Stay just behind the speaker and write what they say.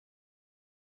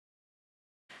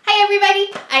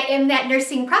everybody, I am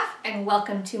Thatnursingprof and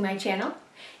welcome to my channel.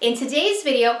 In today's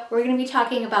video, we're going to be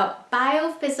talking about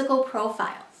biophysical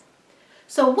profiles.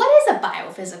 So what is a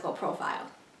biophysical profile?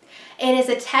 It is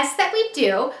a test that we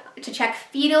do to check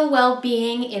fetal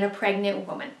well-being in a pregnant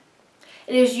woman.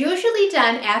 It is usually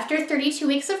done after 32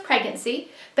 weeks of pregnancy,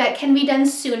 but can be done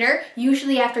sooner,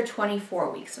 usually after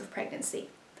 24 weeks of pregnancy.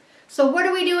 So what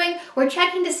are we doing? We're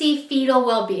checking to see fetal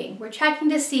well-being. We're checking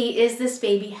to see, is this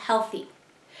baby healthy?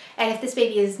 And if this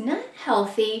baby is not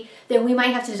healthy, then we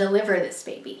might have to deliver this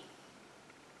baby.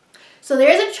 So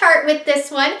there's a chart with this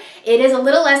one. It is a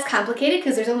little less complicated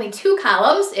because there's only two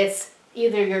columns. It's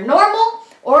either you're normal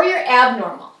or you're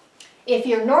abnormal. If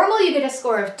you're normal, you get a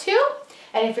score of 2,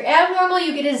 and if you're abnormal,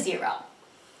 you get a 0.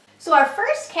 So our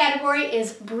first category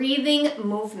is breathing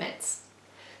movements.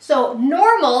 So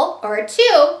normal, or a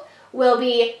 2, will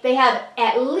be they have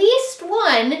at least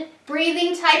one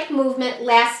breathing type movement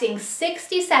lasting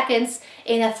 60 seconds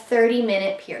in a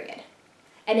 30-minute period.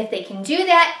 And if they can do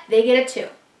that, they get a 2.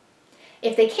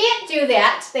 If they can't do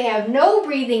that, they have no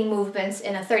breathing movements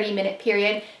in a 30-minute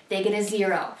period, they get a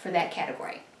 0 for that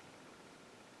category.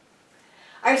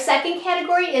 Our second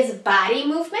category is body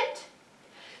movement.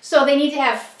 So they need to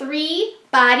have 3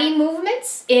 body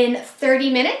movements in 30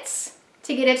 minutes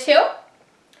to get a 2.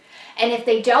 And if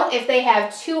they don't, if they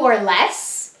have 2 or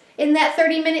less in that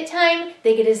 30-minute time,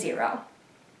 they get a 0.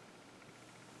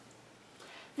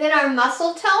 Then our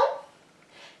muscle tone,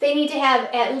 they need to have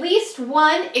at least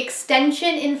 1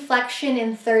 extension inflection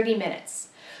in 30 minutes.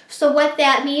 So what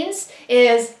that means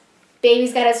is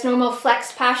baby's got its normal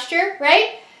flex posture,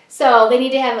 right? So they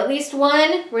need to have at least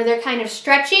 1 where they're kind of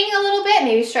stretching a little bit,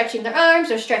 maybe stretching their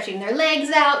arms or stretching their legs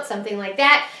out, something like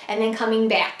that, and then coming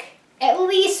back. At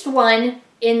least 1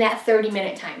 in that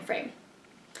 30-minute time frame.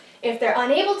 If they're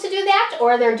unable to do that,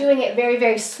 or they're doing it very,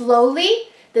 very slowly,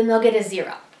 then they'll get a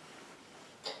 0.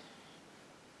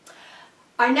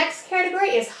 Our next category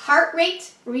is heart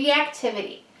rate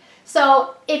reactivity.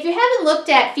 So if you haven't looked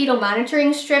at fetal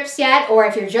monitoring strips yet, or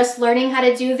if you're just learning how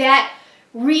to do that,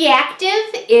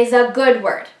 reactive is a good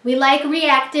word. We like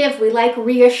reactive, we like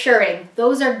reassuring.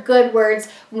 Those are good words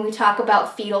when we talk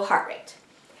about fetal heart rate.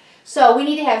 So we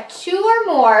need to have 2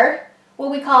 or more what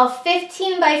we call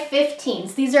 15 by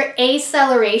 15s. These are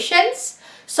accelerations.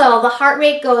 So the heart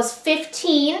rate goes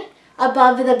 15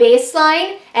 above the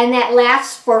baseline, and that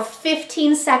lasts for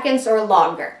 15 seconds or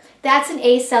longer. That's an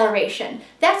acceleration.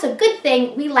 That's a good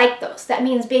thing. We like those. That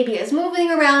means baby is moving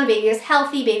around, baby is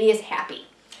healthy, baby is happy.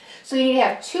 So you need to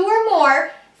have 2 or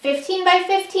more 15 by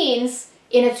 15s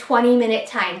in a 20-minute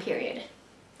time period.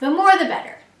 The more the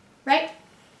better, right?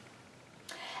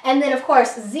 And then, of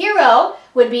course, 0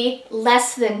 would be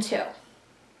less than 2.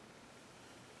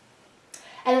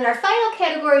 And then our final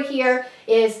category here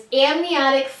is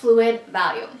amniotic fluid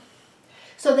volume.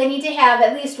 So they need to have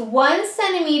at least 1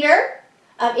 centimeter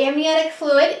of amniotic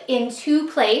fluid in 2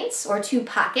 planes, or 2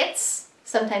 pockets.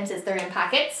 Sometimes they're in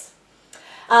pockets.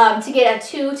 To get a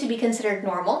 2 to be considered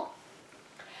normal.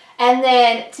 And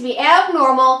then to be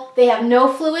abnormal, they have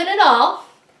no fluid at all,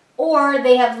 or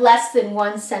they have less than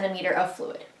 1 centimeter of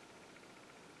fluid.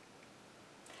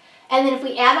 And then if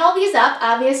we add all these up,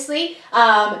 obviously,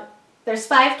 there's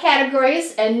 5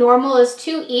 categories and normal is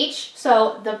 2 each.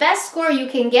 So the best score you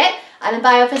can get on a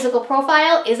biophysical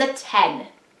profile is a 10.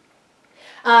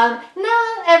 Not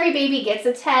every baby gets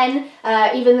a 10,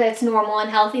 even though it's normal and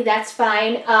healthy, that's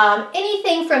fine.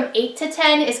 Anything from 8 to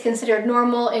 10 is considered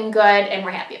normal and good, and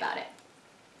we're happy about it.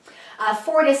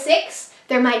 4 to 6,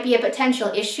 there might be a potential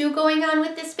issue going on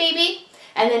with this baby.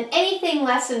 And then anything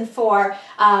less than 4,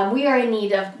 we are in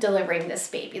need of delivering this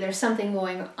baby. There's something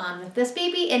going on with this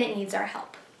baby and it needs our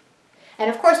help. And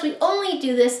of course, we only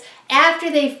do this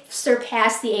after they've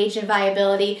surpassed the age of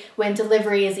viability, when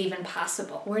delivery is even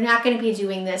possible. We're not going to be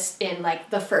doing this in like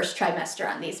the first trimester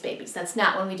on these babies. That's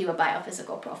not when we do a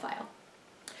biophysical profile.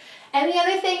 And the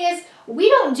other thing is, we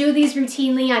don't do these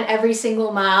routinely on every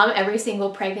single mom, every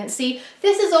single pregnancy.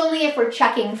 This is only if we're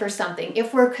checking for something,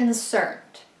 if we're concerned.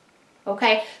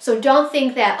 Okay, so don't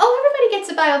think that, oh, everybody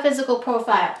gets a biophysical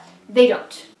profile. They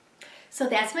don't. So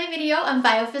that's my video on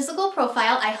biophysical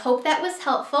profile. I hope that was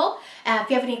helpful. If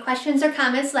you have any questions or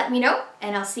comments, let me know,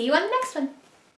 and I'll see you on the next one.